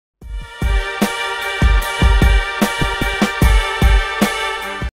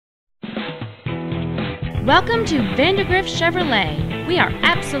Welcome to Vandergriff Chevrolet. We are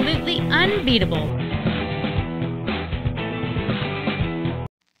absolutely unbeatable.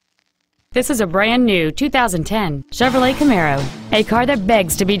 This is a brand new 2010 Chevrolet Camaro, a car that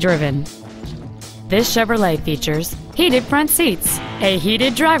begs to be driven. This Chevrolet features heated front seats, a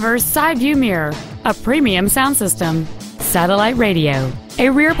heated driver's side view mirror, a premium sound system, satellite radio, a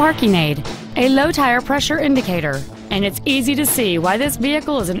rear parking aid, a low tire pressure indicator, and it's easy to see why this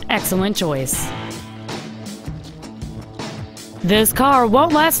vehicle is an excellent choice. This car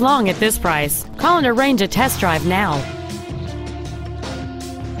won't last long at this price. Call and arrange a test drive now.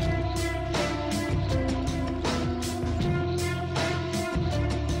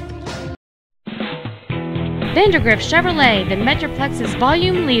 Vandergriff Chevrolet, the Metroplex's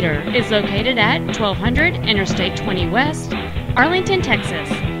volume leader, is located at 1200 Interstate 20 West, Arlington, Texas,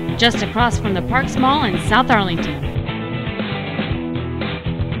 just across from the Parks Mall in South Arlington.